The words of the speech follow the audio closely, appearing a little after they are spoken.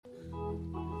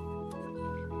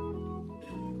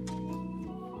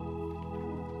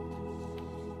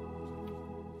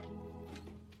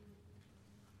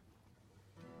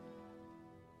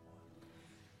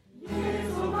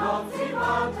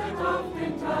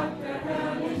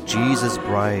Jesus'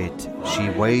 bride, she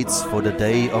waits for the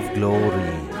day of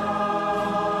glory.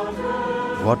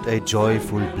 What a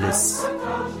joyful bliss!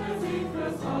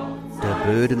 The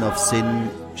burden of sin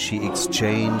she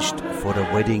exchanged for the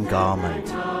wedding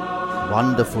garment.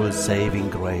 Wonderful saving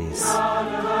grace.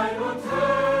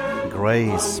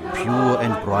 Grace pure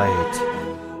and bright.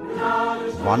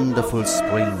 Wonderful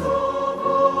spring.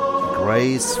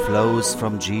 Grace flows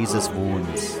from Jesus'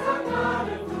 wounds.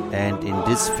 And in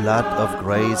this flood of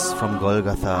grace from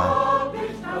Golgotha,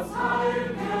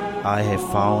 I have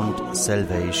found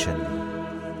salvation.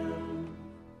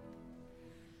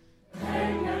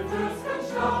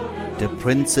 The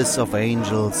princes of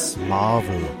angels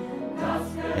marvel,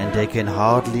 and they can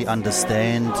hardly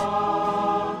understand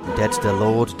that the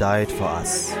Lord died for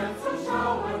us.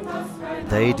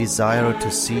 They desire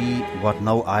to see what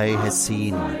no eye has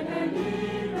seen,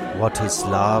 what His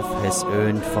love has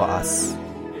earned for us.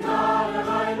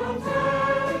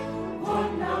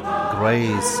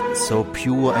 Grace so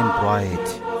pure and bright,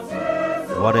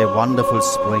 what a wonderful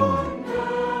spring.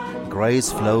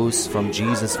 Grace flows from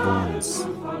Jesus' wounds,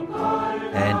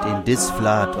 and in this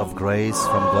flood of grace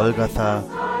from Golgotha,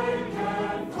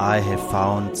 I have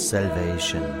found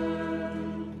salvation.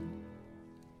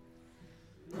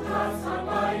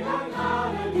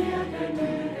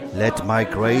 Let my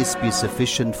grace be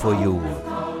sufficient for you,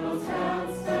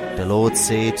 the Lord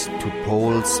said to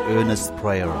Paul's earnest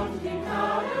prayer.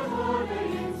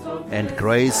 And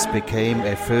grace became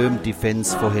a firm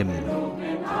defense for him,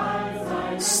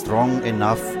 strong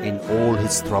enough in all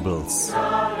his troubles.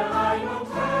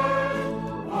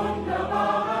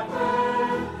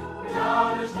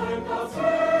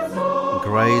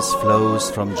 Grace flows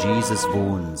from Jesus'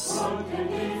 wounds,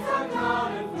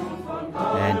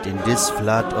 and in this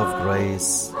flood of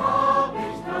grace,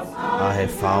 I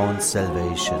have found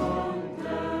salvation.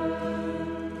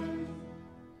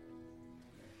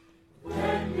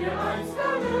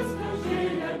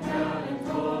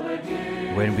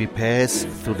 When we pass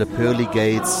through the pearly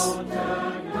gates,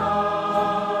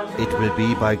 it will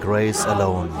be by grace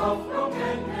alone.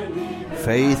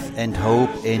 Faith and hope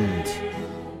end.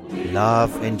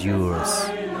 Love endures.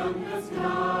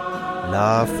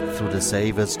 Love through the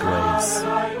Savior's grace.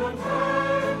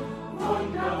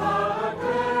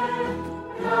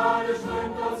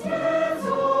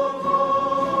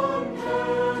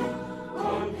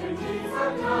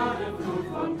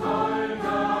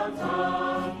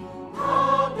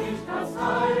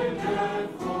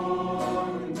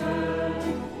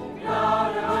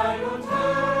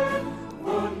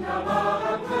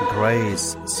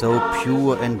 Grace so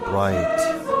pure and bright,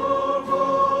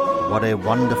 what a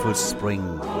wonderful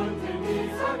spring.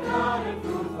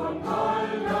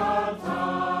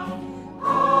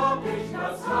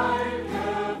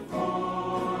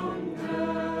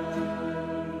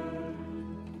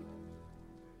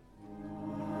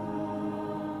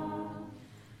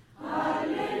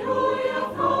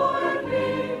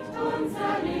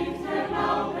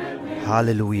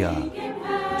 Hallelujah!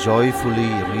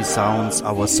 Joyfully resounds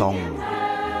our song.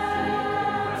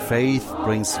 Faith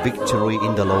brings victory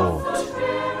in the Lord.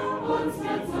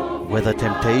 Whether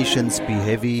temptations be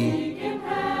heavy,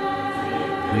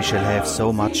 we shall have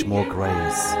so much more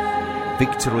grace.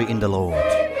 Victory in the Lord.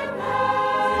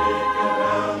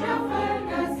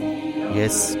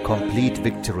 Yes, complete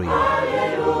victory.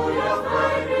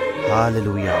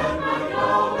 Hallelujah.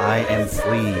 I am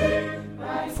free,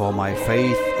 for my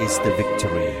faith is the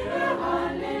victory.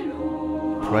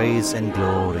 Praise and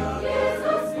glory.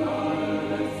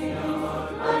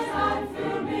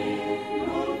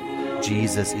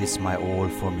 Jesus is my all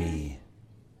for me.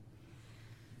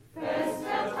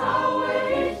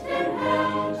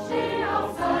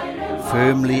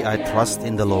 Firmly I trust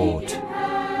in the Lord.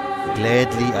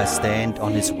 Gladly I stand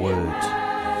on His word.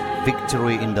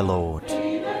 Victory in the Lord.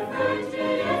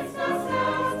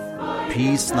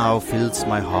 Peace now fills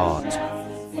my heart.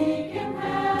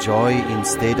 Joy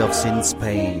instead of sin's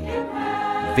pain.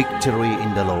 Victory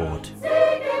in the Lord.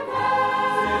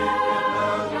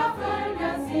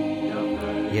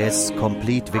 Yes,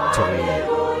 complete victory.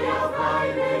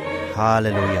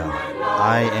 Hallelujah.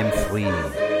 I am free.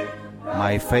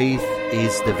 My faith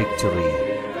is the victory.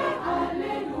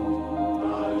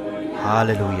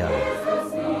 Hallelujah.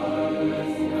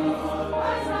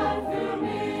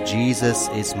 Jesus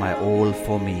is my all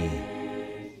for me.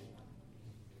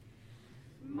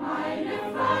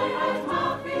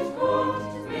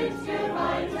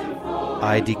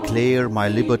 I declare my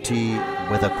liberty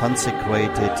with a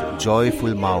consecrated,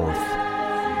 joyful mouth.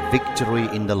 Victory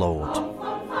in the Lord.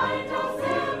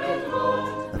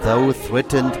 Though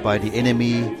threatened by the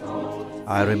enemy,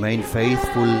 I remain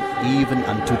faithful even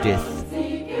unto death.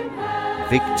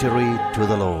 Victory to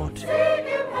the Lord.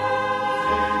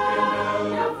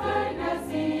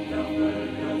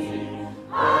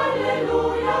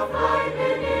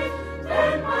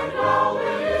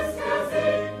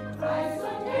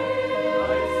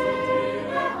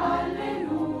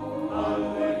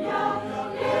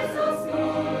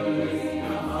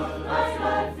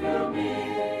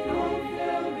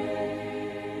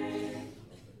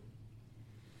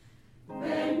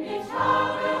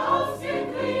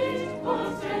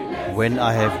 When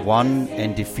I have won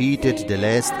and defeated the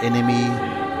last enemy,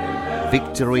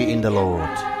 victory in the Lord,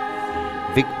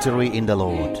 victory in the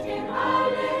Lord.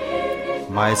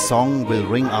 My song will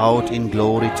ring out in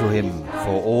glory to Him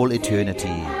for all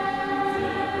eternity.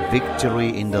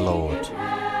 Victory in the Lord.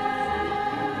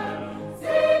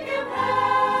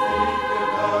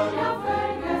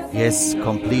 Yes,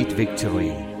 complete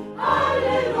victory.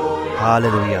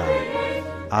 Hallelujah.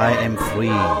 I am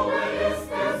free.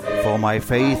 For my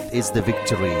faith is the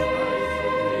victory.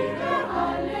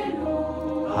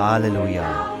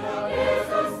 Hallelujah.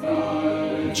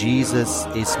 Jesus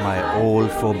is my all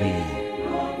for me.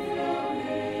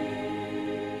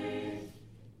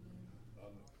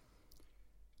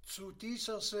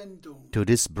 To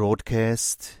this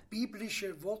broadcast,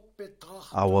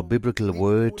 our biblical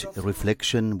word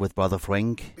reflection with Brother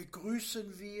Frank,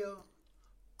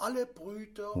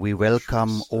 we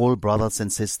welcome all brothers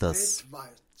and sisters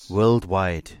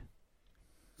worldwide.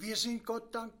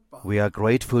 We are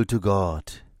grateful to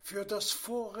God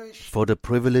for the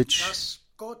privilege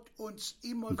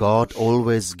God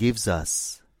always gives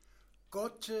us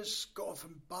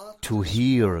to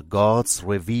hear God's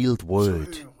revealed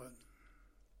word.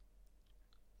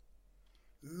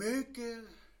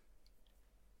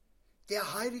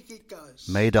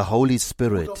 May the Holy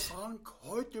Spirit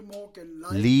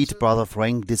lead Brother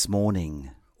Frank this morning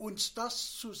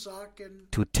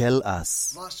to tell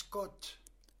us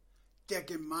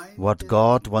what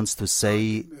God wants to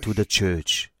say to the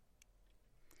church.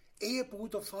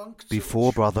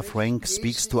 Before Brother Frank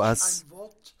speaks to us,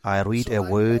 I read a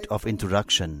word of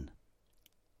introduction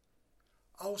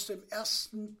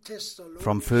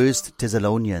from 1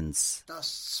 Thessalonians,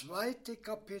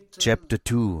 chapter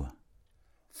 2,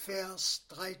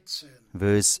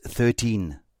 verse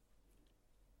 13.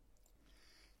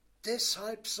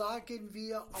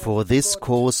 For this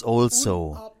cause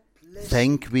also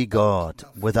thank we God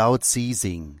without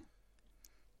ceasing,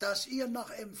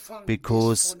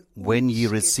 because when ye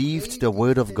received the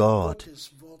word of God,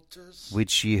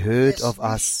 which ye heard of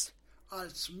us,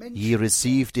 ye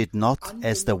received it not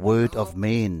as the word of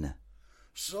men,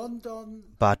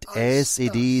 but as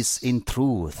it is in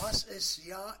truth,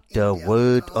 the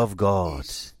word of God,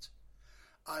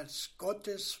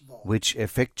 which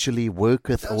effectually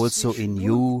worketh also in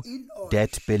you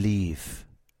that believe.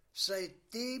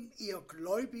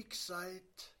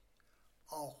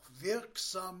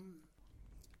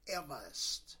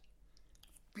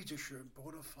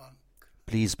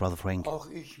 Please, Brother Frank.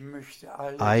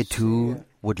 I too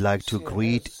would like to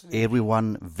greet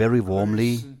everyone very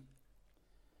warmly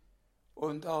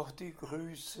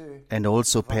and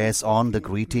also pass on the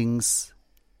greetings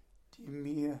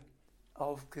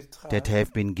that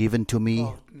have been given to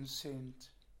me.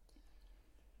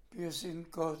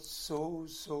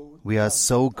 We are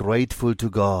so grateful to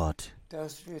God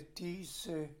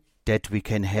that we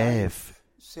can have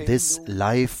this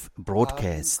live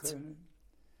broadcast,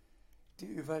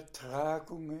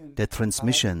 the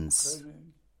transmissions,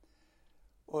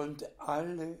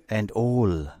 and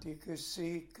all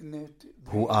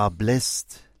who are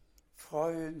blessed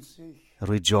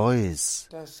rejoice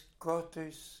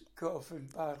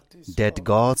that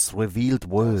God's revealed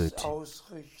word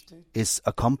is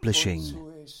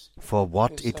accomplishing for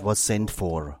what it was sent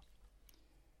for.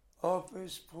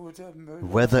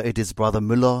 Whether it is Brother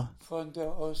Müller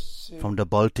from the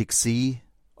Baltic Sea,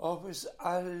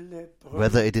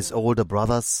 whether it is all the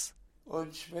brothers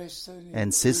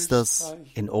and sisters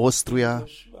in Austria,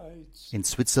 in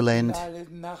Switzerland,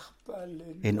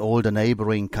 in all the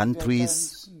neighboring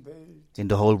countries, in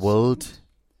the whole world,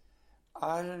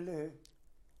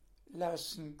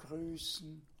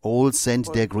 all send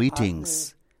their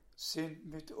greetings,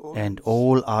 and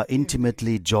all are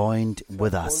intimately joined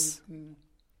with us.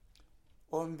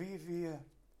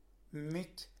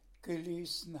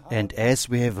 And as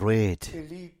we have read,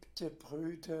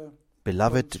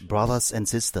 beloved brothers and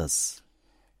sisters,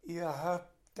 you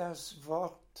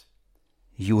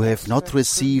have not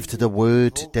received the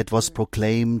word that was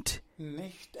proclaimed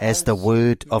as the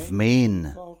word of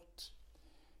men,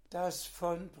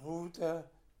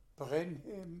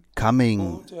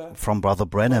 coming from Brother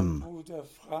Branham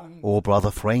or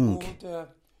Brother Frank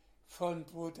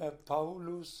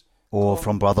or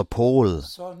from Brother Paul,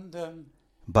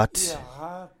 but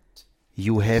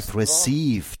you have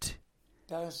received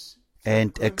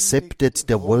and accepted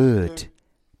the word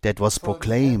that was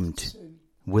proclaimed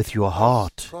with your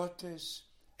heart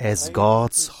as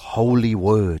God's holy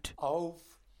word.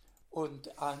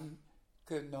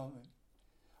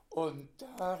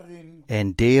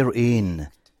 And therein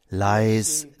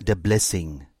lies the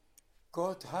blessing.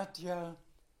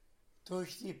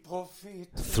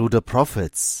 Through the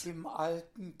prophets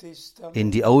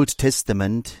in the Old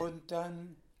Testament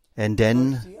and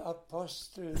then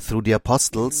through the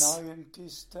apostles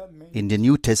in the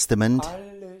New Testament,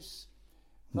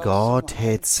 God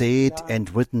had said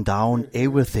and written down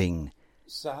everything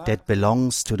that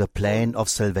belongs to the plan of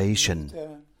salvation.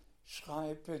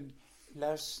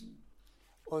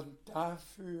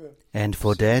 And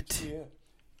for that,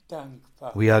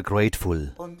 we are grateful.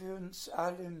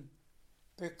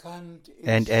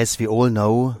 And as we all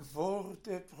know,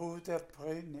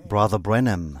 Brother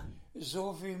Branham,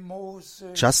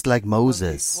 just like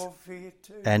Moses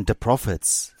and the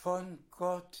prophets,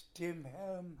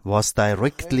 was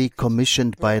directly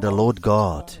commissioned by the Lord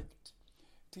God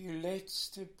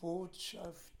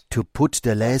to put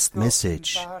the last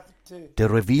message, the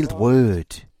revealed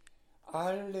word,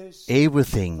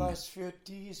 everything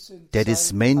that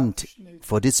is meant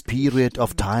for this period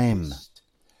of time,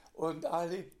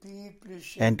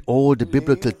 and all the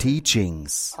biblical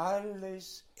teachings,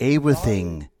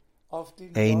 everything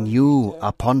anew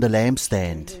upon the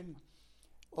lampstand,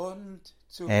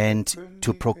 and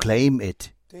to proclaim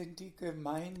it.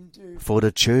 For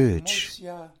the church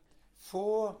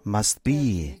must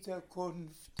be,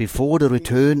 before the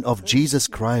return of Jesus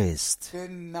Christ,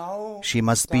 she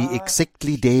must be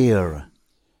exactly there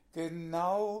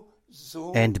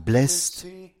and blessed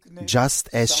just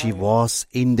as she was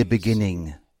in the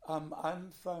beginning.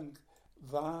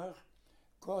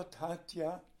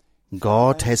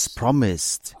 God has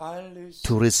promised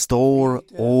to restore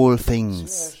all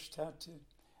things.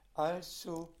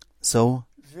 So,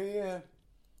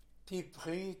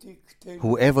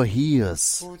 whoever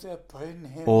hears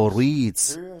or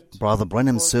reads Brother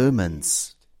Branham's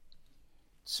sermons,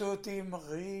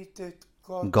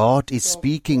 God is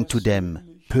speaking to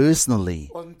them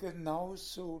personally,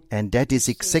 and that is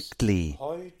exactly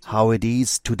how it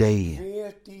is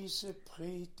today.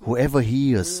 Whoever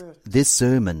hears this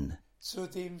sermon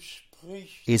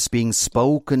is being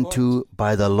spoken to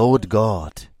by the Lord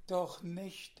God,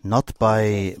 not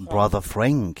by Brother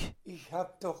Frank.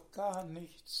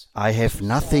 I have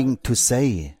nothing to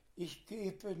say.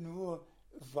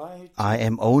 I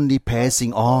am only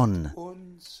passing on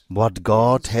what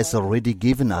God has already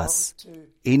given us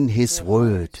in His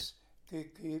Word.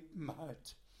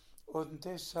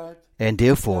 And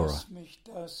therefore,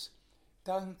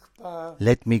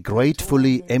 let me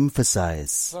gratefully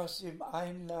emphasize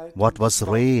what was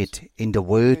read in the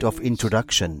word of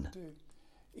introduction.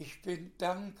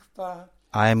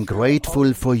 I am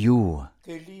grateful for you,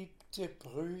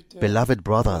 beloved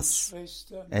brothers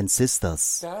and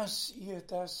sisters,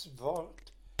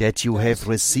 that you have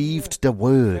received the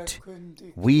word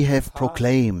we have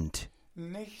proclaimed,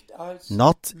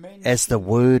 not as the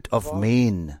word of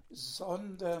men,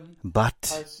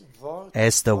 but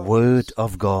as the word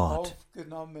of God.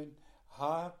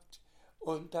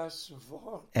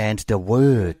 And the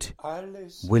word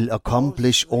will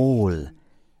accomplish all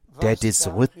that is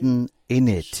written in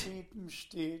it,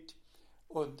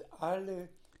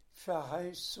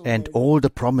 and all the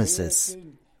promises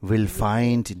will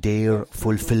find their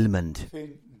fulfillment.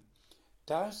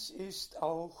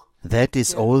 That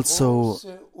is also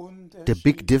the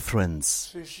big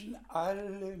difference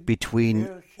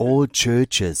between all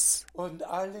churches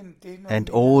and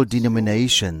all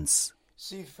denominations.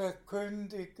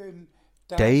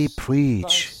 They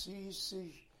preach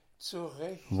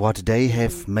what they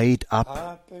have made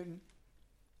up.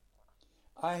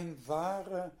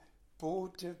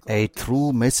 A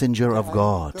true messenger of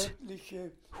God,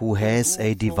 who has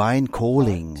a divine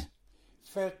calling,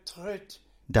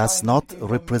 does not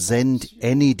represent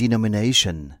any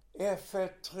denomination.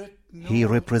 He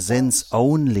represents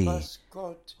only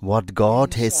what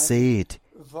God has said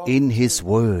in His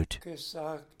Word.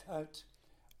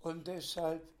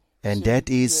 And that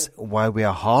is why we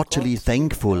are heartily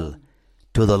thankful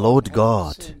to the Lord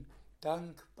God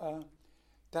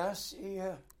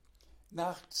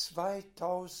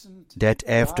that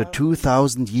after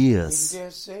 2,000 years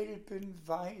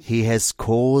He has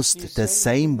caused the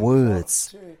same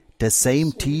words, the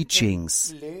same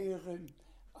teachings,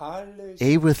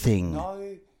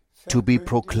 everything to be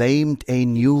proclaimed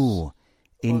anew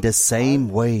in the same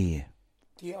way.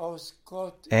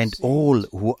 And all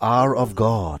who are of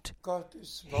God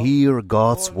hear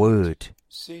God's word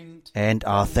and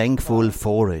are thankful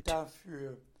for it.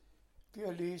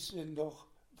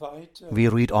 We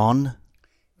read on.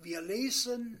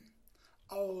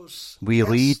 We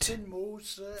read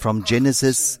from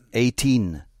Genesis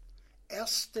 18.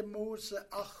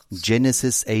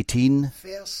 Genesis 18,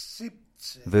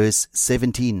 verse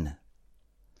 17.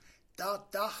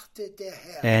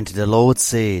 And the Lord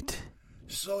said,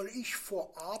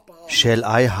 Shall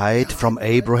I hide from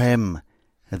Abraham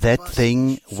that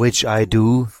thing which I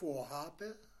do?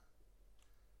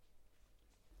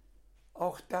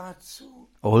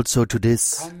 Also to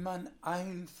this,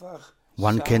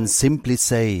 one can simply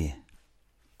say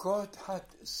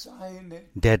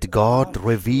that God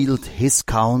revealed His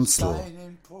counsel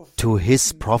to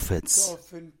His prophets.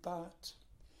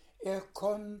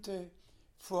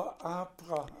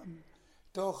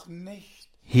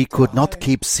 He could not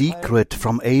keep secret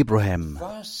from Abraham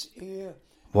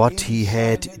what he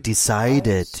had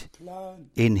decided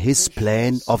in His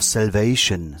plan of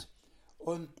salvation.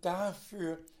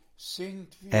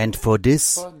 And for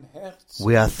this,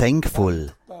 we are thankful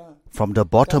from the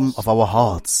bottom of our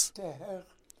hearts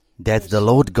that the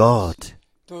Lord God,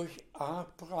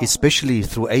 especially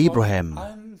through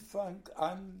Abraham,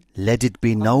 let it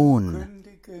be known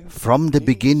from the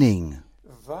beginning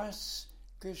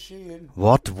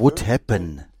what would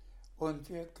happen,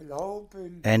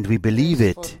 and we believe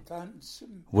it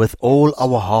with all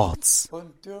our hearts,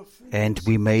 and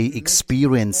we may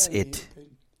experience it.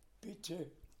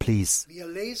 Please.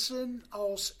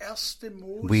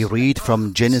 We read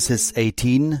from Genesis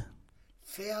 18,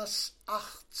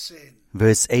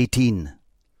 verse 18.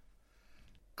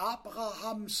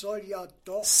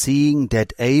 Seeing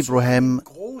that Abraham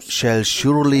shall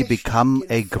surely become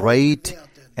a great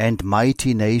and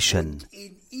mighty nation,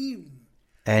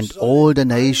 and all the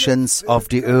nations of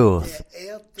the earth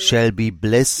shall be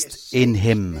blessed in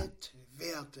him.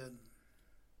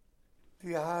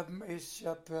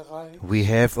 We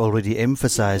have already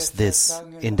emphasized this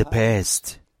in the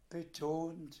past.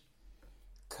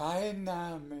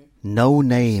 No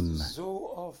name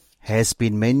has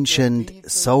been mentioned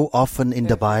so often in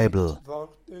the Bible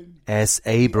as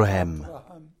Abraham.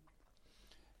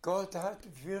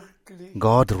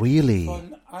 God really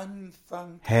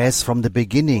has from the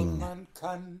beginning,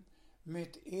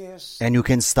 and you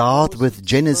can start with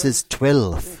Genesis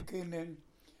 12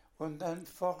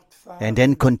 and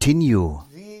then continue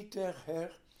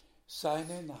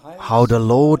how the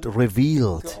Lord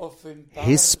revealed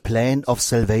His plan of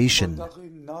salvation.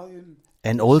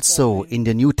 And also in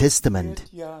the New Testament,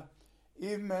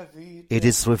 it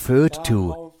is referred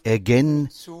to again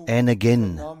and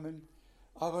again.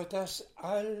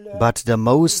 But the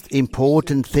most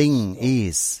important thing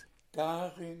is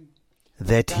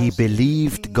that he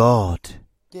believed God.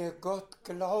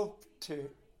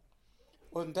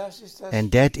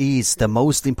 And that is the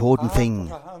most important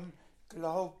thing.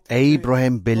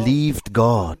 Abraham believed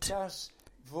God,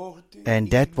 and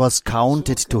that was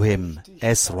counted to him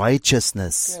as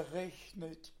righteousness.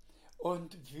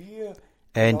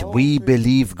 And we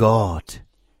believe God.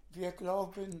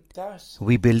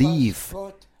 We believe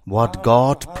what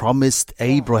God promised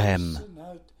Abraham,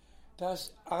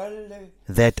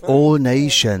 that all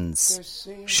nations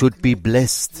should be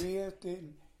blessed.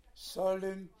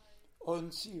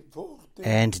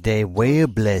 And they were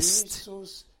blessed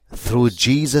through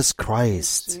Jesus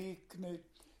Christ.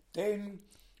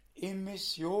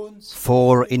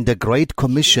 For in the Great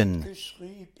Commission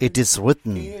it is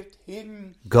written,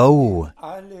 Go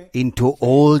into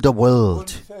all the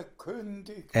world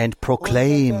and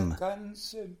proclaim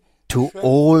to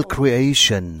all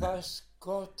creation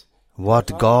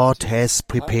what God has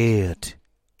prepared,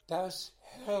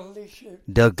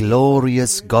 the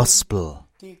glorious gospel,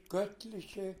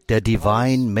 the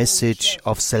divine message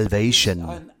of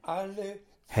salvation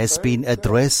has been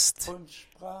addressed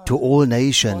to all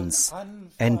nations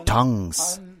and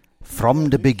tongues from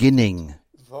the beginning.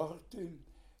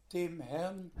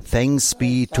 Thanks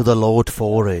be to the Lord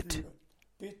for it.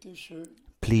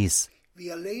 Please,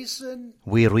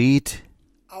 we read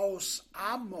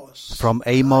from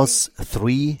Amos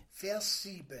 3,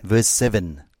 verse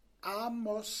 7.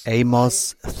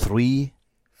 Amos 3,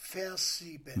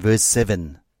 verse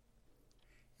 7.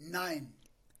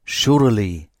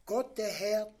 Surely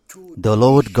the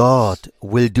Lord God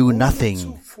will do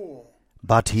nothing,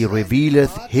 but He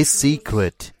revealeth His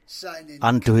secret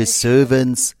unto His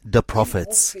servants the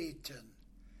prophets.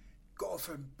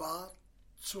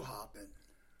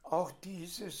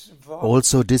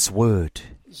 Also this word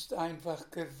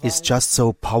is just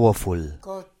so powerful.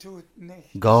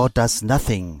 God does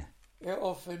nothing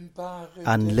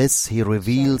unless He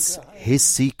reveals His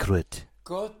secret.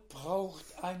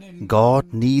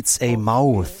 God needs a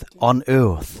mouth on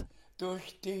earth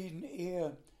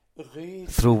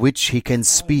through which He can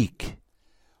speak.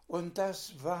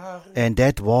 And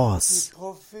that was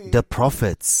the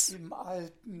prophets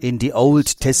in the Old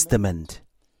Testament,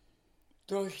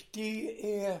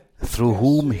 through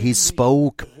whom He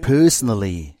spoke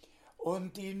personally,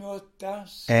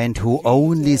 and who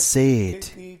only said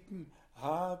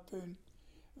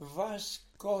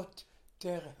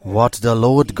what the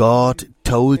Lord God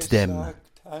told them.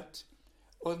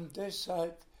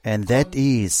 And that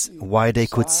is why they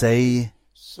could say,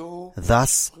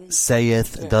 "Thus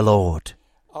saith the Lord."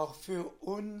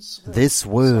 This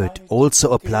word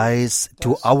also applies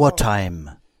to our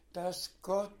time,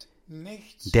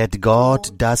 that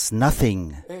God does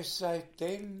nothing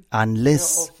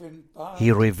unless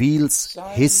He reveals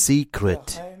His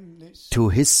secret to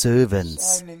His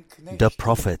servants, the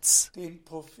prophets.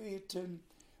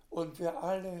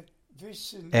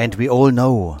 And we all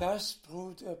know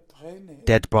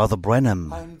that Brother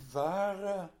Branham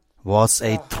was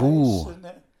a true,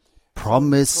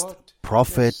 promised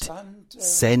prophet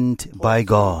sent by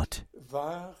God.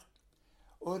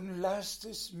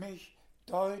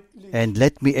 And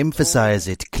let me emphasize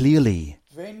it clearly.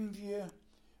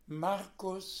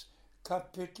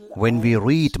 When we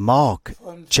read Mark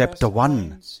chapter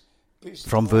 1,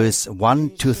 from verse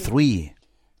 1 to 3,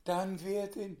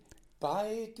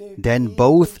 then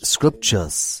both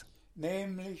scriptures,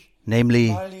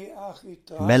 namely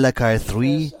Malachi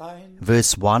 3,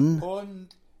 verse 1,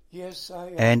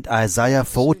 and Isaiah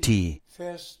 40,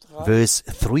 verse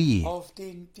 3,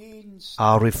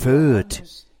 are referred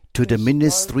to the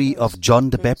ministry of John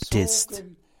the Baptist,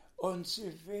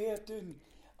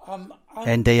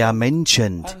 and they are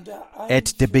mentioned at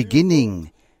the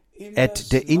beginning, at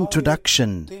the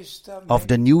introduction of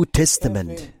the New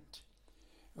Testament.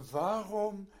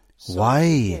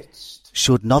 Why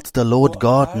should not the Lord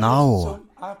God now,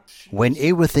 when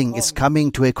everything is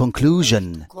coming to a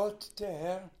conclusion,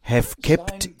 have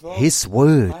kept His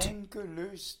word?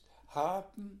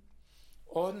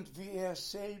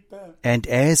 And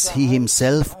as He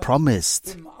Himself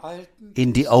promised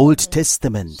in the Old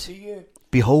Testament,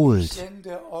 "Behold,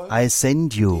 I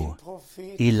send you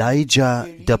Elijah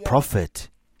the prophet,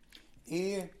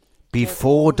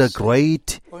 before the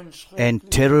great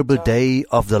and terrible day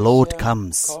of the Lord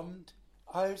comes."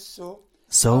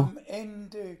 So,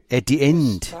 at the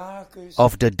end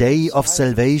of the day of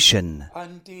salvation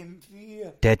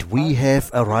that we have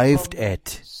arrived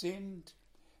at,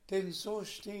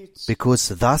 because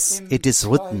thus it is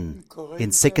written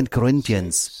in 2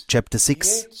 Corinthians chapter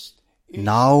 6,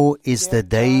 "Now is the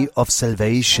day of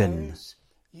salvation.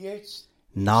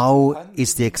 Now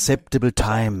is the acceptable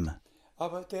time.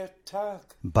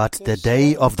 But the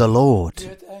day of the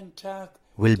Lord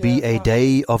will be a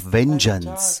day of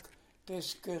vengeance,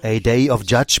 a day of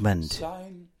judgment."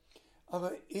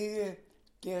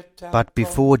 But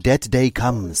before that day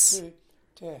comes,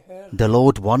 the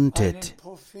Lord wanted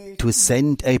to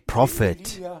send a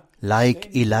prophet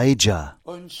like Elijah.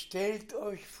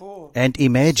 And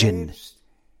imagine,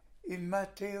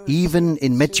 even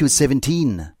in Matthew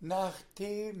 17,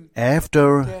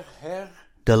 after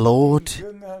the Lord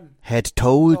had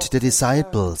told the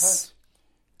disciples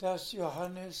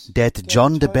that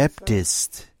John the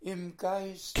Baptist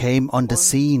came on the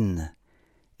scene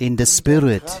in the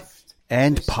spirit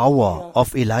and power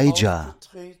of Elijah,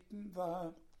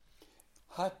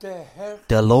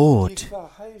 the Lord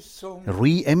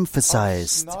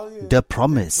re-emphasized the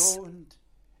promise.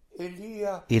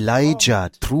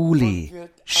 Elijah truly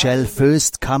shall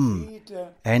first come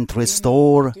and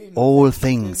restore all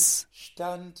things.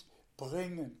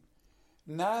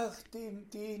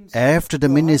 After the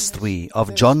ministry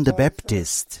of John the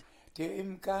Baptist,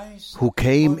 who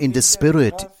came in the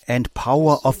spirit and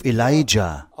power of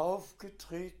Elijah,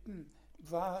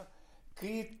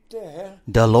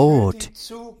 the Lord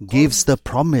gives the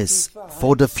promise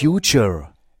for the future.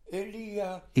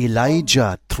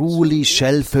 Elijah truly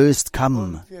shall first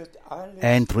come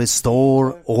and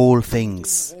restore all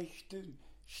things.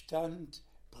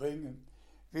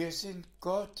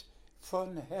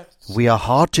 We are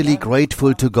heartily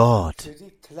grateful to God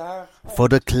for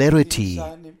the clarity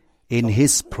in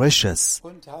His precious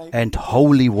and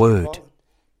holy word.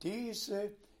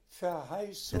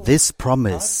 This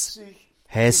promise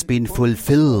has been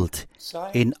fulfilled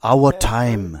in our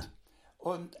time,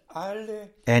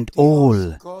 and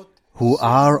all who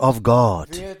are of God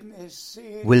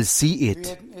will see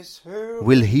it,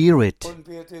 will hear it,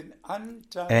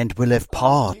 and will have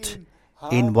part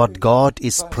in what God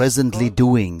is presently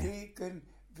doing,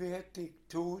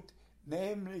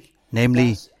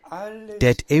 namely,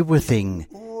 that everything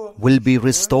will be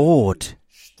restored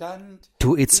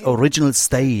to its original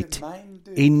state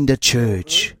in the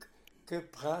church.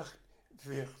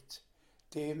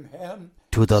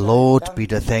 To the Lord be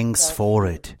the thanks for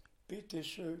it.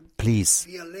 Please,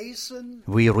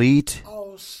 we read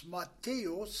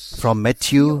from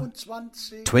Matthew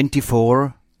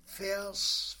 24,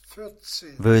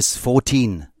 verse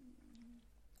 14.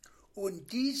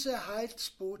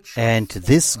 And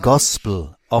this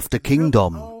gospel of the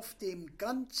kingdom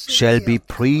shall be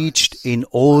preached in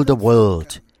all the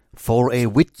world for a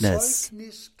witness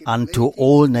unto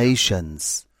all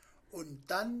nations,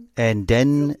 and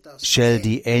then shall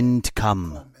the end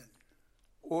come.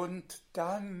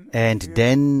 And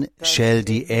then shall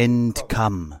the end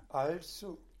come.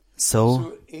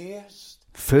 So,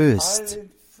 first,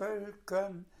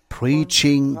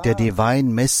 preaching the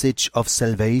divine message of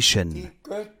salvation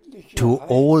to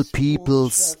all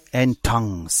peoples and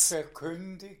tongues.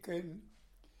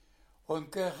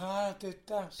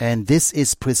 And this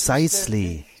is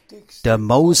precisely the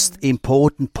most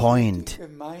important point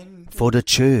for the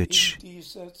church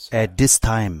at this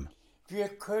time.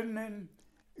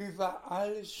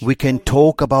 We can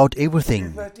talk about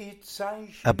everything,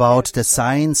 about the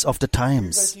signs of the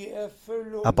times,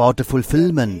 about the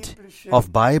fulfillment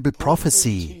of Bible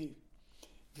prophecy.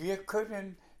 We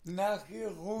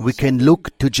can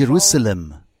look to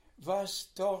Jerusalem,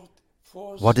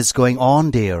 what is going on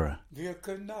there.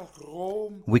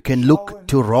 We can look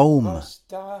to Rome,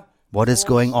 what is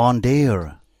going on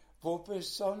there,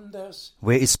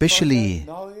 where especially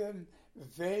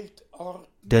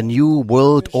the new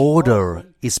world order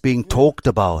is being talked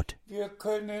about.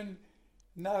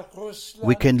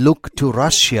 We can look to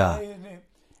Russia,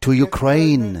 to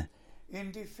Ukraine.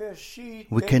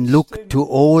 We can look to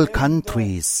all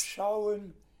countries.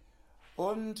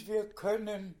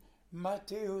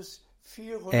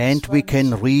 And we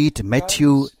can read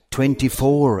Matthew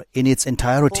 24 in its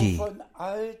entirety,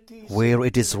 where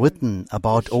it is written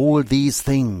about all these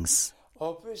things.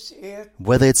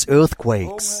 Whether it's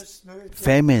earthquakes,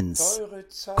 famines,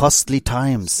 costly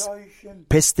times,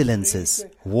 pestilences,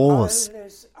 wars,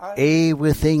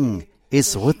 everything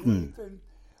is written.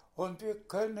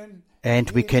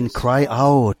 And we can cry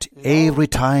out every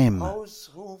time,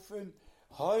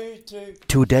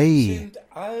 today,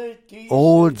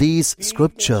 all these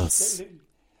scriptures,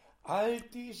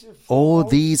 all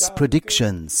these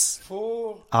predictions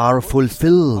are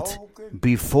fulfilled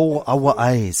before our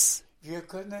eyes.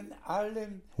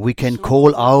 We can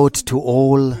call out to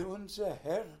all,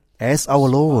 as our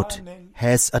Lord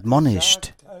has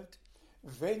admonished.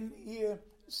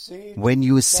 When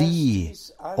you see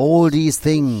all these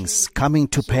things coming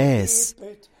to pass,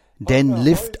 then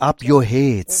lift up your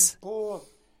heads,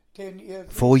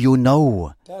 for you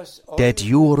know that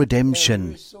your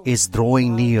redemption is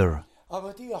drawing near.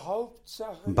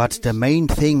 But the main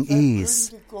thing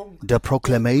is the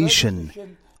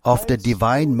proclamation of the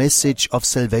divine message of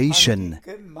salvation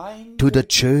to the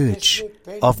church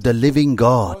of the living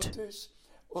God.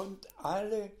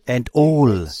 And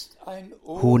all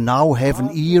who now have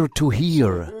an ear to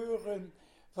hear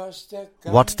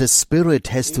what the Spirit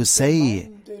has to say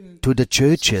to the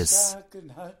churches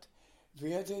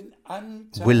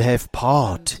will have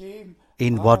part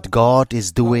in what God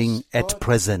is doing at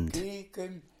present.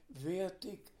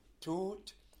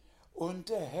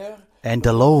 And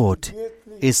the Lord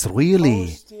is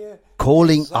really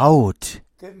calling out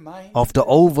of the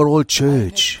overall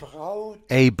church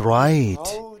a bride,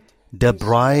 the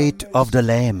bride of the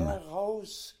Lamb.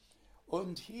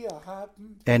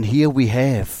 And here we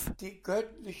have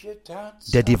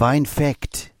the divine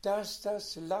fact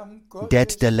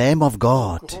that the Lamb of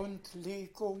God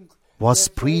was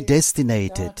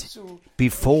predestinated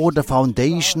before the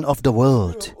foundation of the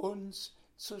world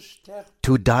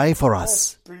to die for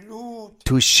us,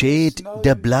 to shed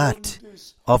the blood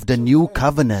of the new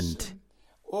covenant,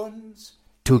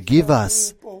 to give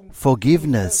us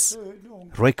forgiveness,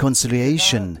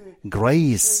 reconciliation,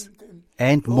 grace,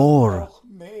 and more.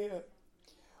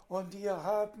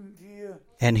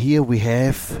 And here we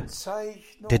have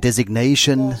the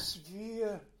designation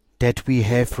that we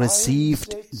have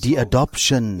received the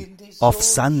adoption of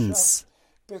sons.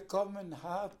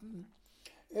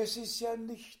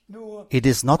 It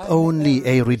is not only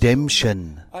a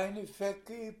redemption,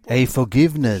 a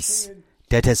forgiveness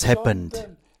that has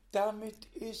happened,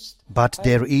 but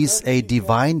there is a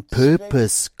divine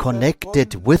purpose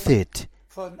connected with it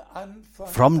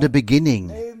from the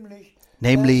beginning,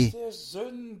 namely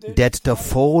that the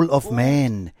fall of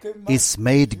man is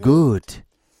made good,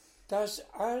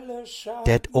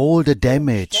 that all the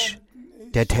damage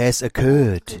that has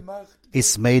occurred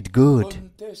is made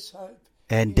good,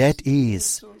 and that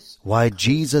is why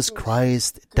Jesus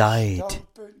Christ died.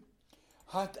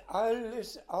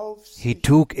 He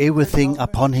took everything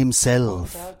upon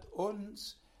himself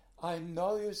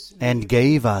and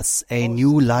gave us a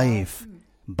new life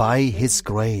by his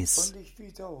grace.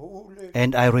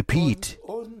 And I repeat,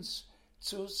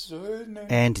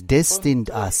 and destined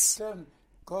us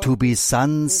to be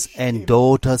sons and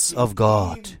daughters of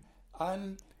God,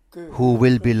 who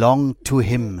will belong to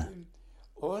him.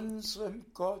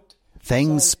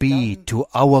 Thanks be to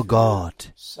our God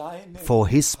for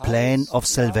his plan of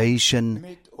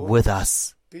salvation with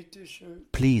us.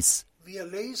 Please,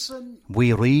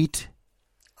 we read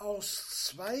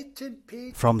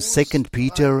from 2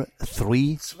 Peter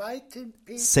 3,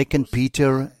 2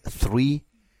 Peter 3,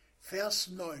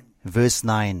 verse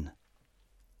 9.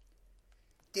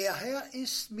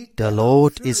 The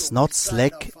Lord is not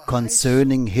slack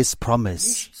concerning his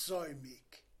promise,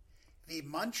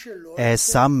 as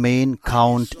some men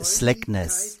count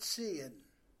slackness,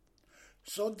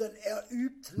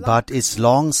 but is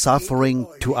long-suffering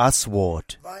to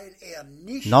usward,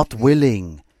 not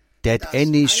willing that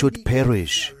any should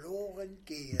perish,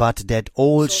 but that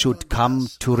all should come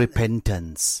to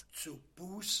repentance.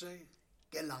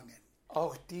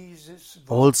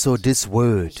 Also this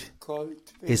word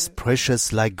is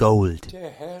precious like gold.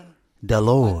 The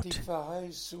Lord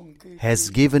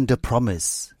has given the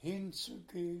promise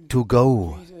to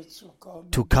go,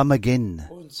 to come again,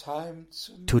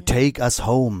 to take us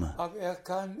home.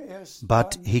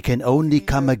 But he can only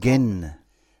come again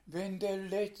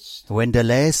when the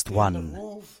last one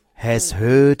has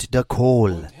heard the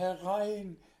call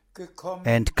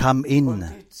and come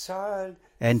in,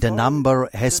 and the number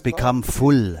has become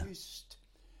full.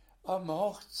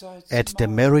 At the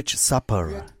marriage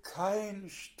supper,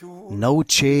 no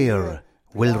chair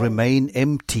will remain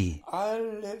empty.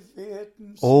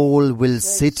 All will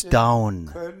sit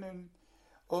down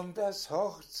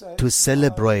to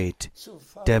celebrate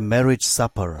the marriage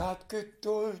supper.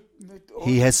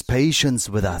 He has patience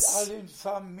with us,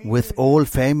 with all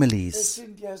families,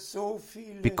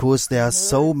 because there are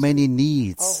so many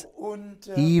needs,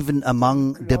 even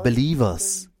among the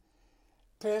believers.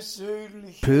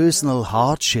 Personal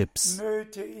hardships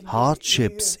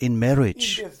in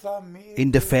marriage,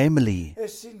 in the family.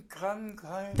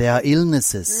 There are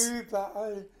illnesses,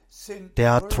 there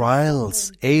are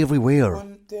trials everywhere,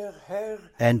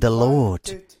 and the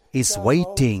Lord is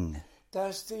waiting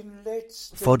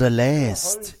for the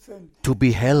last to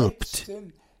be helped,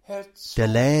 the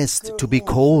last to be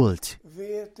called.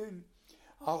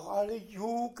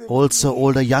 Also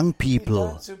all the young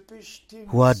people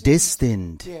who are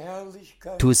destined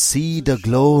to see the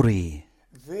glory,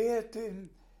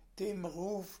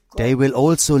 they will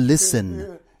also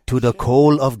listen to the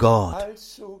call of God.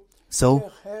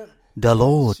 So the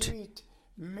Lord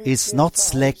is not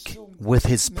slack with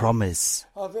his promise,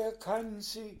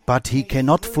 but he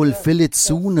cannot fulfill it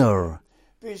sooner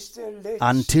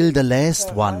until the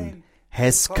last one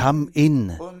has come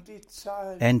in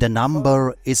and the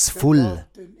number is full.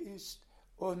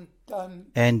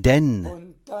 And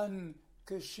then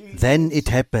it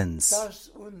happens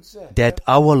that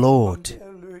our Lord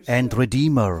and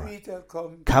Redeemer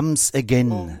comes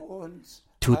again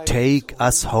to take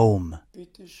us home.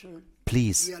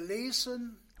 Please,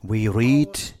 we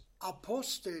read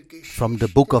from the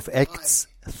book of Acts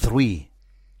 3,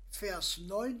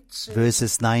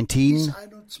 verses 19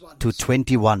 to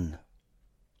 21.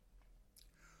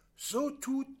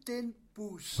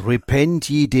 Repent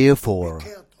ye therefore,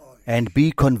 and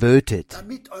be converted,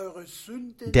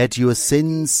 that your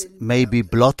sins may be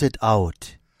blotted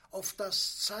out,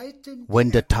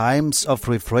 when the times of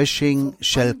refreshing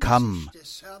shall come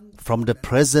from the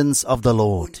presence of the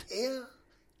Lord,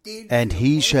 and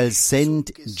he shall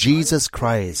send Jesus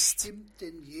Christ,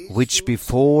 which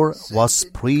before was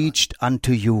preached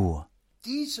unto you,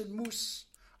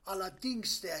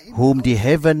 whom the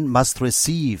heaven must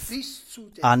receive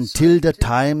until the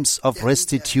times of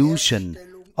restitution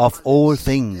of all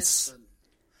things,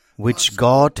 which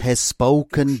God has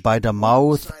spoken by the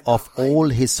mouth of all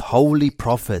his holy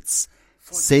prophets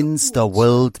since the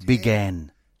world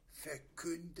began.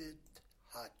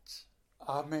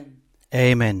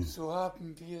 Amen.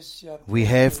 We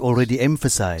have already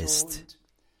emphasized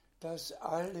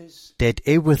that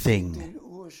everything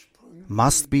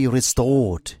must be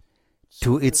restored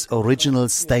to its original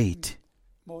state.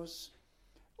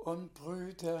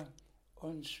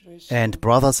 And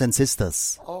brothers and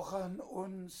sisters,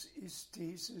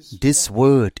 this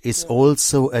word is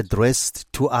also addressed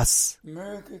to us.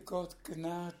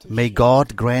 May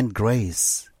God grant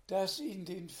grace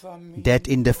that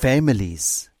in the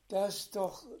families,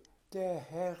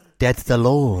 that the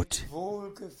Lord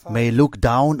may look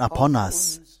down upon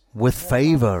us with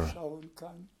favor.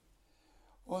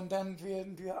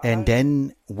 And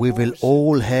then we will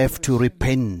all have to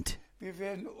repent.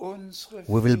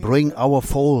 We will bring our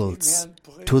faults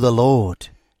to the Lord.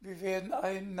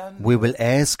 We will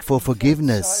ask for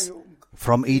forgiveness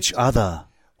from each other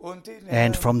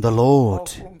and from the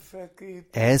Lord,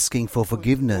 asking for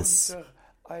forgiveness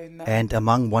and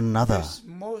among one another.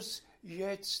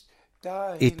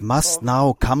 It must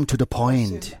now come to the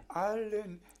point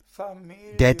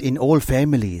that in all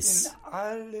families,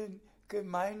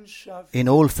 in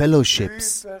all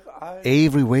fellowships,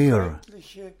 everywhere,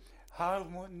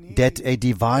 that a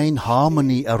divine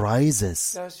harmony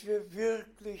arises,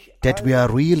 that we are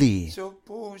really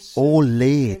all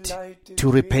led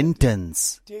to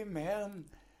repentance,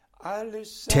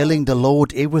 telling the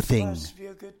Lord everything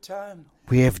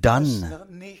we have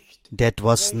done that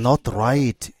was not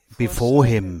right before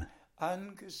Him,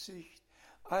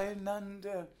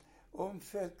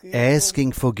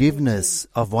 asking forgiveness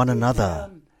of one another,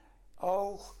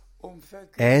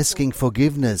 asking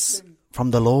forgiveness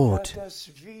from the Lord.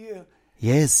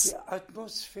 Yes,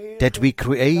 that we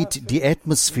create the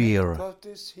atmosphere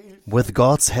with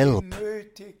God's help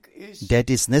that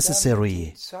is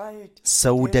necessary,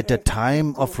 so that the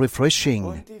time of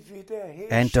refreshing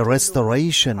and the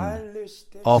restoration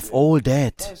of all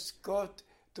that,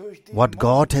 what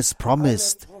God has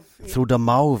promised through the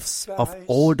mouths of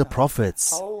all the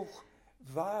prophets,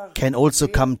 can also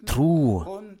come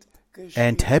true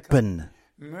and happen.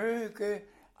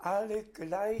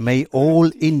 May all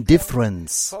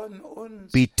indifference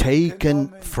be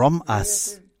taken from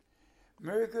us.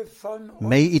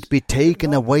 May it be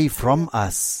taken away from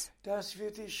us,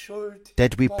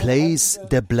 that we place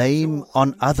the blame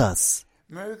on others.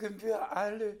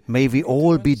 May we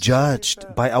all be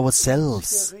judged by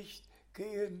ourselves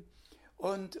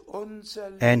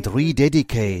and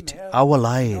rededicate our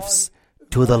lives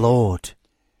to the Lord.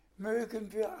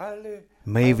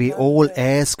 May we all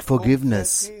ask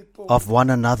forgiveness of one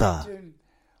another.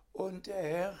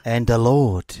 And the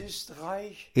Lord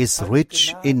is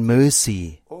rich in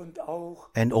mercy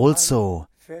and also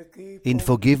in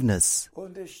forgiveness.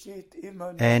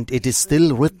 And it is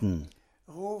still written,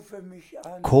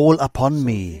 "Call upon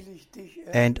me,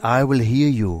 and I will hear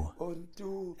you,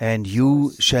 and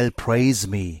you shall praise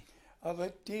me."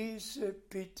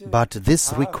 But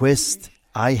this request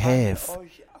I have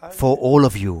for all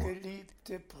of you,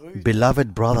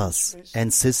 beloved brothers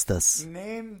and sisters: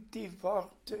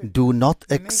 do not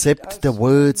accept the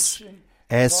words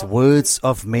as words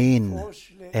of men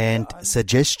and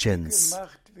suggestions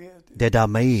that are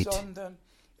made,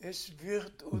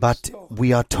 but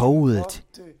we are told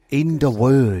in the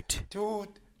Word,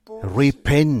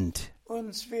 repent.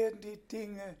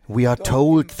 We are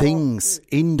told things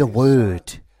in the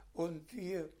Word,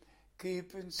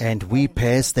 and we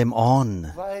pass them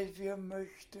on,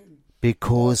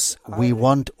 because we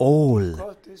want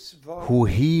all who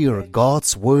hear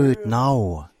God's Word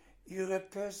now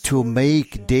to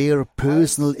make their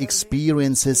personal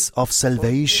experiences of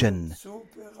salvation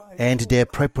and their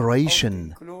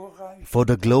preparation for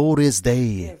the glorious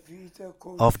day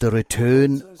of the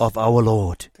return of our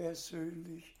Lord.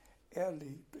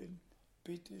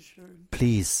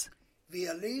 Please,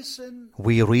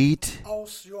 we read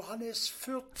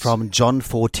from John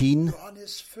 14,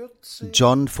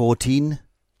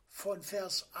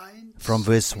 from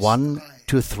verse 1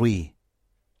 to 3.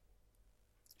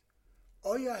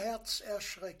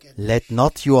 Let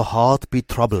not your heart be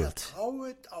troubled.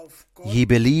 Ye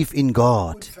believe in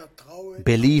God,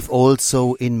 believe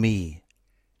also in me.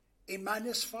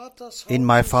 In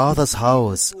my Father's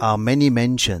house are many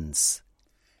mansions.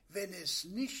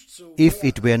 If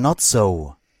it were not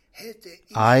so,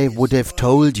 I would have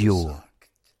told you.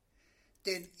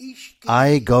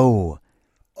 I go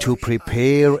to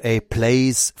prepare a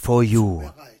place for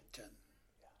you.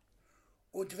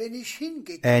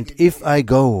 And if I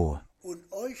go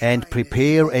and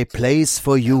prepare a place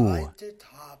for you,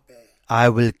 I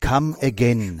will come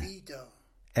again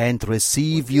and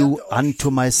receive you unto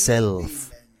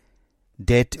myself,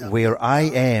 that where I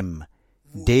am,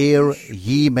 there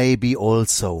ye may be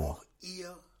also.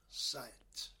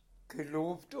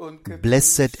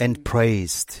 Blessed and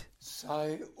praised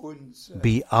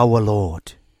be our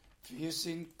Lord.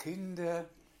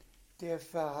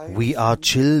 We are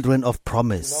children of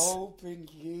promise,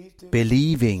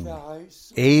 believing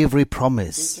every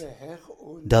promise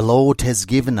the Lord has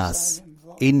given us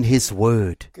in His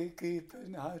Word.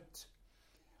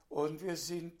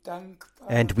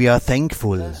 And we are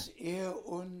thankful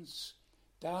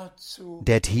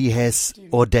that He has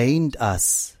ordained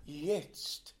us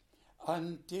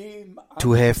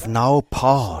to have now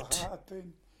part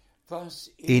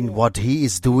in what He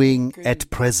is doing at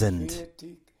present.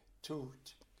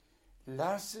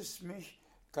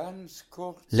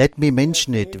 Let me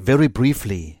mention it very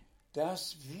briefly,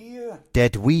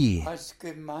 that we,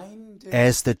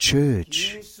 as the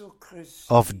Church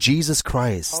of Jesus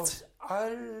Christ,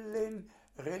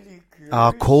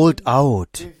 are called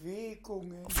out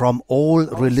from all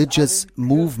religious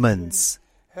movements,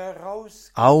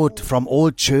 out from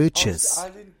all churches,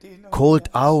 called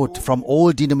out from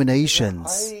all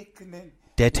denominations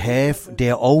that have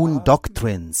their own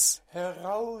doctrines.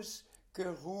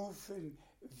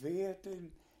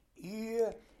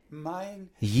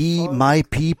 Ye, my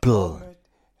people,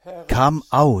 come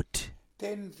out,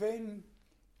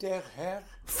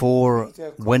 for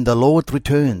when the Lord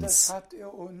returns,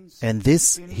 and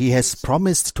this He has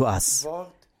promised to us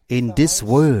in this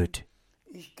word,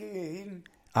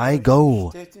 I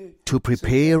go to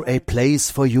prepare a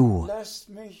place for you.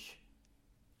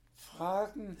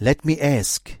 Let me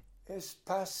ask,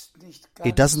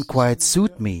 it doesn't quite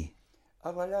suit me,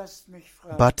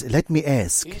 but let me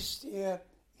ask,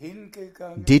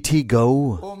 did He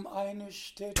go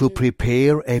to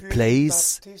prepare a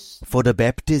place for the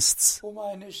Baptists,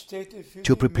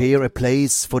 to prepare a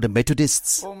place for the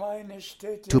Methodists,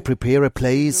 to prepare a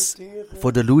place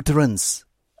for the Lutherans,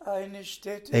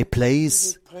 a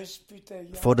place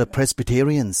for the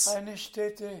Presbyterians,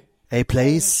 a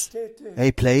place,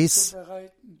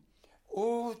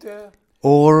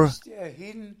 or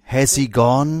has He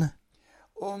gone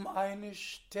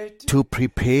to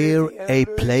prepare a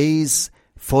place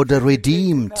for the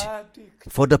redeemed,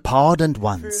 for the pardoned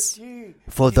ones,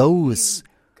 for those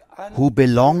who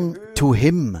belong to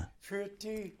Him,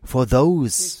 for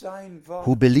those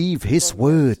who believe His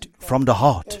word from the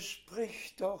heart?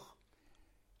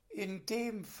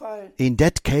 In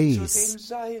that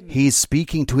case, He is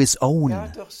speaking to His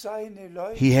own.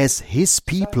 He has His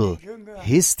people,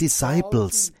 His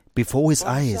disciples before His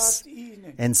eyes,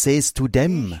 and says to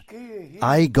them,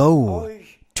 I go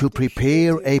to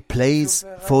prepare a place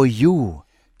for you.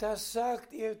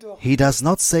 He does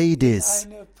not say this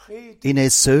in a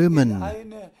sermon,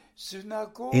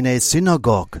 in a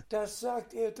synagogue.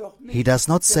 He does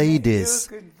not say this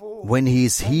when He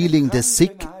is healing the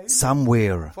sick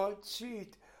somewhere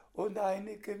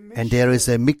and there is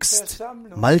a mixed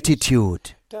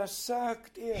multitude.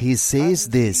 He says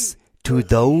this to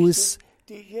those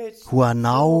who are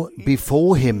now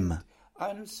before Him,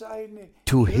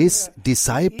 to His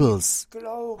disciples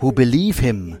who believe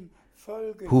Him,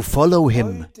 who follow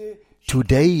Him.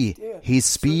 Today He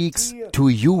speaks to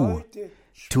you.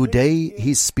 Today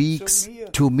He speaks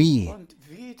to me.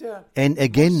 And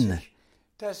again,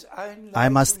 I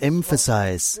must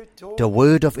emphasize the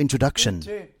word of introduction.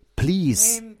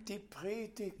 Please,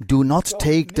 do not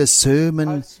take the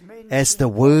sermon as the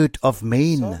word of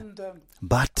men,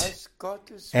 but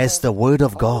as the word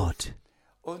of God.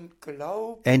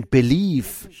 And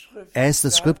believe, as the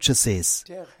Scripture says,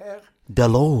 the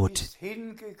Lord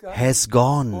has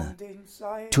gone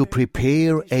to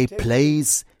prepare a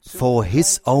place for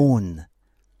His own,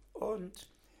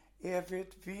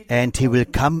 and He will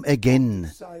come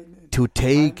again to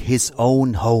take His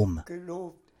own home.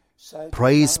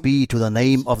 Praise be to the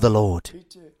name of the Lord.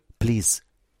 Please,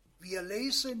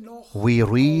 we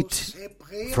read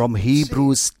from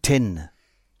Hebrews 10.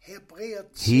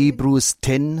 Hebrews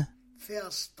 10,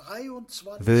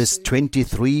 verse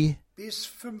 23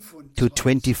 to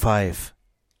 25.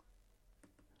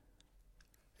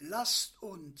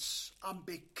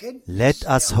 Let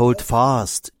us hold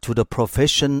fast to the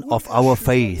profession of our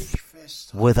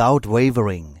faith without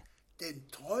wavering,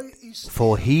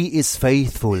 for He is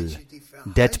faithful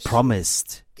that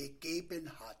promised.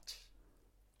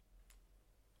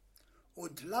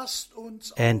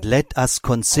 And let us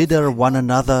consider one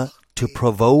another to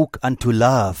provoke unto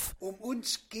love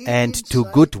and to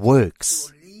good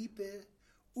works,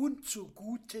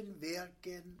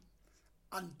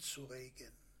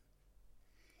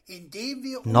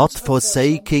 not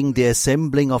forsaking the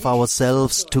assembling of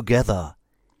ourselves together,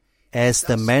 as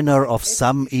the manner of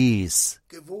some is,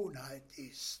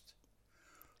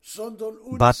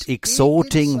 but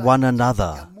exhorting one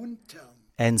another,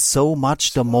 and so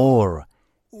much the more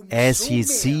as ye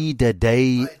see the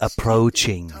day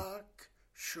approaching.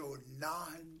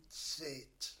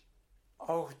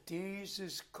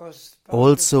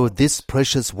 Also this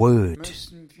precious word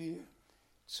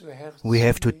we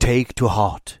have to take to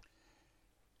heart,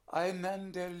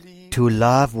 to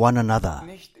love one another,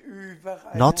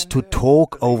 not to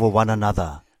talk over one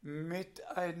another,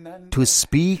 to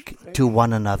speak to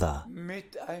one another,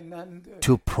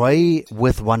 to pray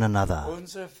with one another,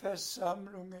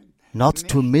 not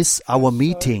to miss our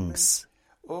meetings.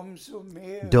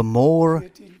 The more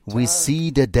we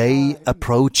see the day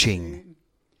approaching,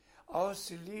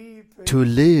 to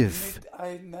live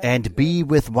and be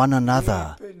with one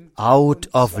another out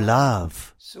of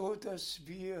love, so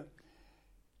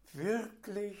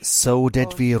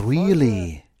that we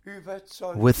really,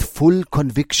 with full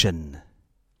conviction,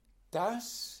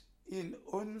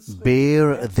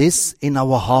 bear this in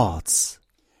our hearts.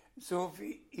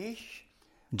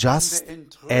 Just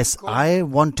as I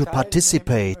want to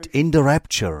participate in the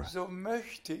rapture,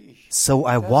 so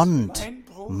I want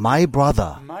my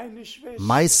brother,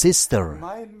 my sister,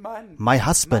 my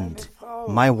husband,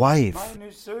 my wife,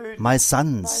 my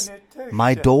sons,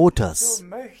 my daughters,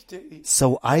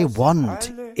 so I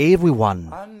want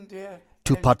everyone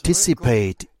to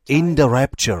participate in the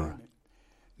rapture.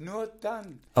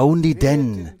 Only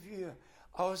then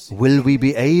will we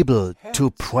be able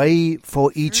to pray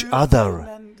for each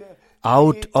other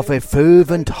out of a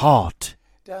fervent heart,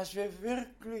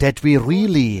 that we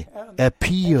really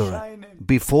appear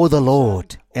before the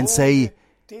Lord and say,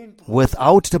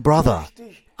 without the brother,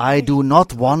 I do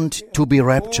not want to be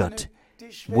raptured.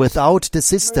 Without the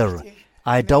sister,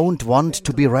 I don't want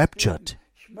to be raptured.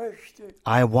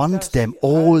 I want them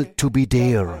all to be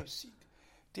there.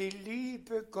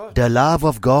 The love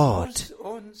of God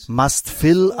must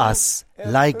fill us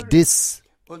like this,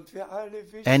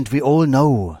 and we all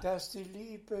know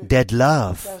that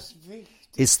love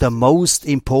is the most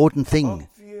important thing.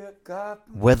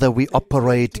 Whether we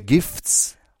operate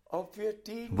gifts,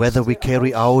 whether we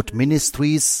carry out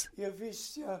ministries,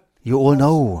 you all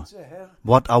know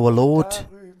what our Lord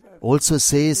also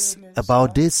says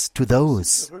about this to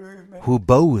those who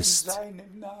boast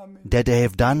that they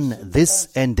have done this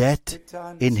and that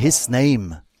in His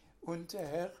name.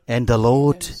 And the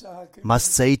Lord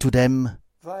must say to them,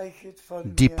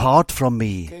 depart from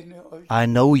me, I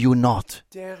know you not.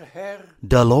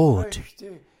 The Lord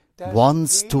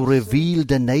wants to reveal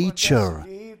the nature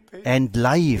and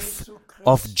life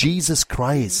of Jesus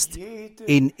Christ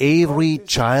in every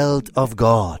child of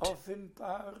God.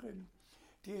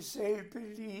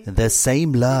 The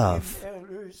same love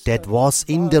that was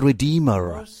in the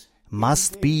Redeemer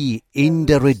must be in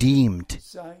the redeemed.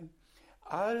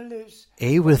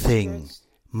 Everything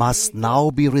must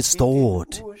now be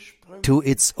restored to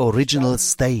its original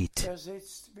state.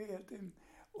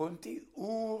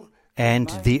 And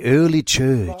the early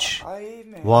church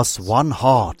was one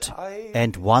heart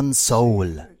and one soul.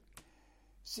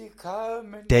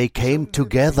 They came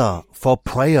together for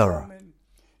prayer.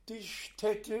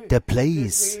 The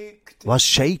place was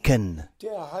shaken.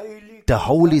 The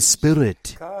Holy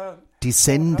Spirit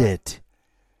descended.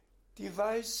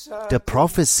 The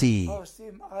prophecy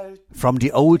from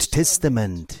the Old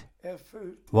Testament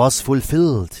was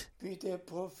fulfilled,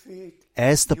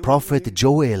 as the prophet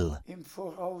Joel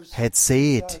had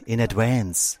said in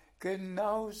advance.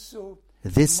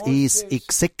 This is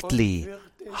exactly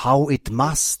how it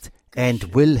must and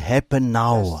will happen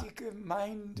now,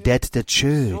 that the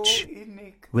church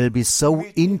will be so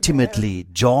intimately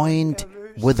joined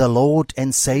with the Lord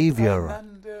and Savior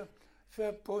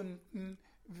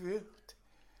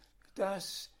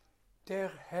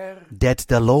that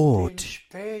the Lord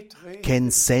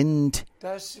can send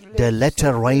the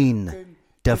latter rain,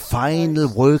 the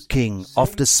final working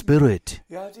of the Spirit.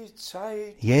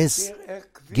 Yes,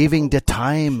 giving the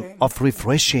time of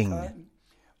refreshing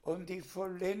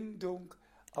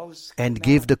and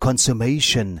give the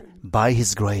consummation by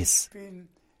His grace.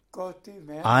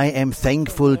 I am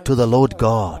thankful to the Lord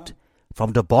God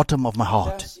from the bottom of my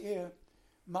heart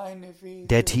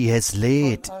that He has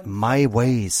led my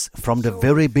ways from the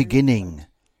very beginning,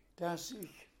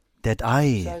 that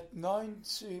I,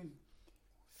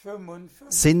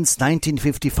 since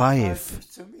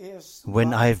 1955,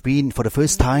 when I have been for the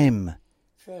first time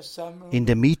in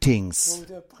the meetings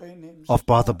of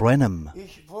Brother Branham,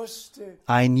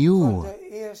 I knew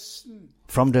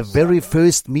from the very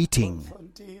first meeting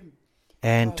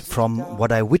and from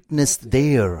what I witnessed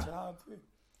there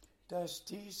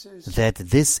that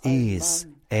this is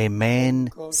a man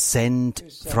sent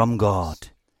from God.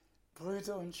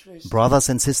 Brüder und Schwestern, Brothers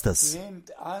and sisters,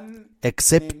 nehmt an,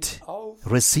 accept, nehmt auf,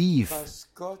 receive was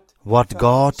Gott what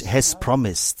God verheißen has hat.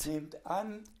 promised. Nehmt an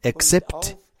und Accept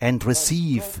auf, and was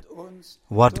receive Gott uns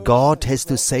what durch God sein has to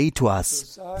Wort say to zu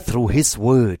us sagen through hat. His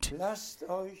Word. Lasst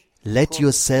euch Let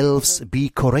yourselves korrigieren, be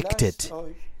corrected. lasst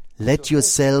euch Let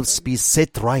yourselves be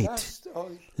set right. lasst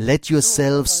euch Let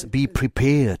yourselves be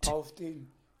prepared auf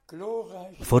den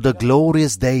glorreichen for the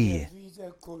glorious day der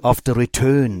Wiederkunft of the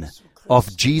return Jesu of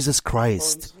Christi, Jesus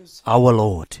Christ, unseres our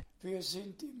Lord. Wir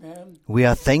sind dem Herrn We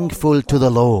are thankful to the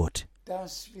Lord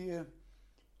dass wir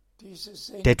diese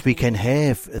Sendung that we can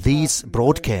have these haben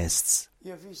broadcasts.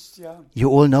 können. Ihr wisst ja, You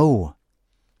all know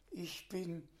ich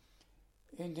bin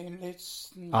in den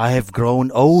letzten I have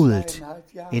grown old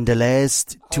 2,5 Jahren in the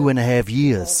last 2.5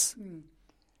 years. geworden.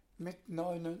 Mit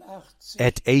 89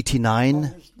 At 89,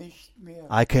 kann ich nicht mehr,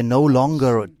 I can no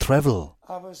longer travel,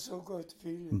 aber so Gott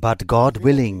will, but God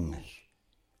willing, ich,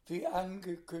 wie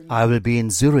angekündigt, I will be in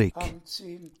Zurich am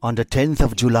 10. on the 10th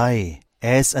of July,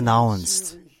 as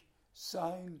announced, Zürich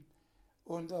sein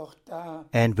und auch da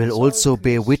and will also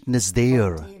bear witness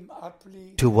there von dem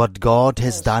abliegen, to what God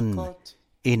has was done Gott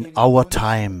in our unserer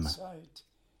time. Zeit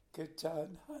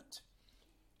getan hat.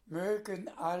 Mögen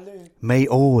alle, May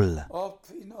all, ob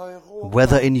in Europa,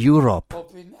 whether in Europe,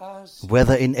 ob in Asien,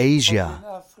 whether in ob in Asia,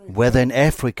 Afrika, whether in ob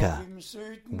Africa, im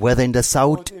Süden, whether in the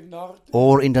south oder im Norden,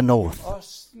 or in the north,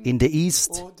 Osten in the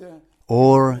east oder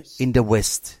or in the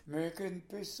west, mögen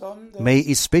besonders may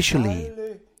especially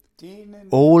alle, denen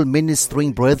all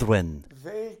ministering brethren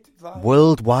weltweit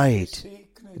worldwide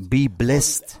gesegnet be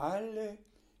blessed, und alle,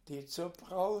 die zur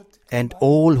Braut and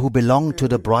all who belong to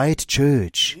the bride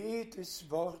church jedes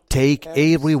Wort take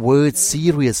every ernst word nehmen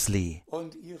seriously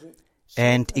und ihre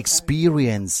and Vorbereitung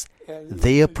experience erleben,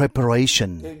 their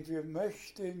preparation, denn wir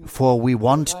möchten, for we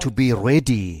want to be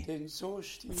ready, denn so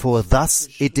steht for thus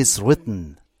it is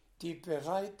written, die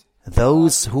bereit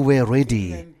those who were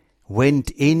ready went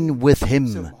in with him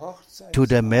zum to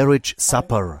the Hochzeitsmahl marriage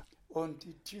supper, und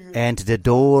die Tür and the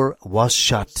door was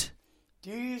shut.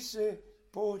 diese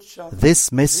Botschaft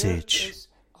This wird message es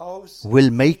aus, will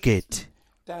make it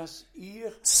dass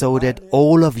ihr so that alle,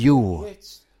 all of you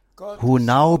jetzt Gottes who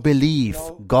now Wort believe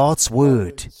glauben, God's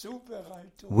word eure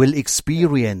Zubereitung, will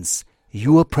experience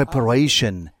your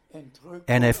preparation Entrückung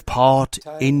and have part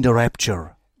in the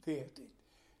rapture. werden.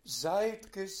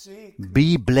 Seid gesegnet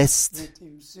Be blessed mit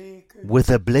dem Segen with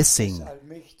the des blessing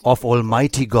allmächtigen of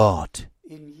Almighty God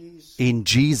in Jesu in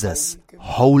Jesus'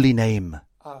 holy name.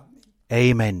 Amen.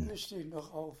 Amen. Wir stehen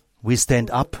noch auf. We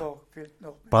stand up. Borg wird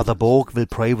noch mit Brother Borg will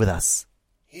pray with us.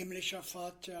 Himmlischer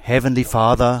Vater, Heavenly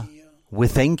Father, we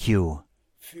thank you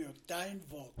für dein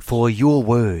Wort, for your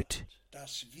word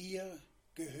das wir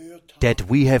gehört haben. that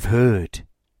we have heard.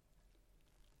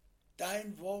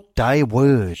 Dein Wort Thy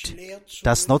word leert zurück,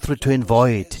 does not return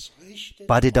void, es richtet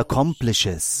but it aus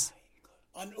accomplishes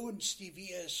an uns, die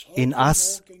wir es heute in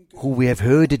us Morgen who we have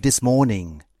heard it this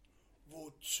morning,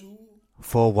 wozu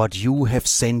for what you have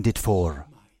sent it for.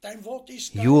 dein Wort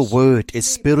ist Your Geist word und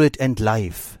is Leben. spirit and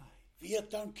life. Wir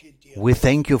danken dir. We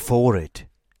thank you for it.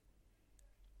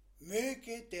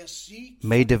 Möge der Sieg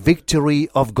May the victory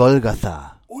of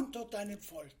Golgotha unter deinem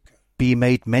Volke, be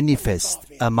made manifest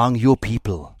among your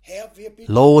people. Herr, wir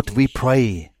bitten Lord, we dich,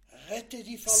 pray, rette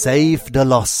die save the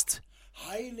lost,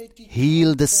 heile die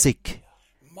heal the sick,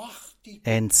 mach die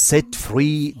and set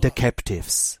free the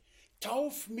captives.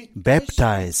 Tauf mit Baptize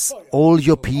Geist und Feuer all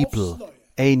your aufs people Neue.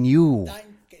 anew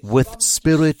Dein with gesamtes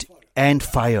spirit Volk. and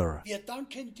fire. Wir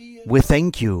danken dir We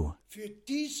thank you für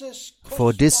dieses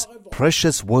for this kostbare Wort,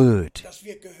 precious word das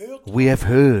wir gehört we have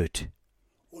heard,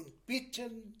 und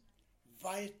bitten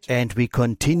weiter and we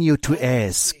continue to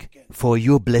ask for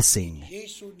your blessing.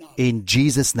 Jesu Namen. In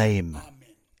Jesus' name,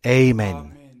 Amen.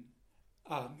 amen.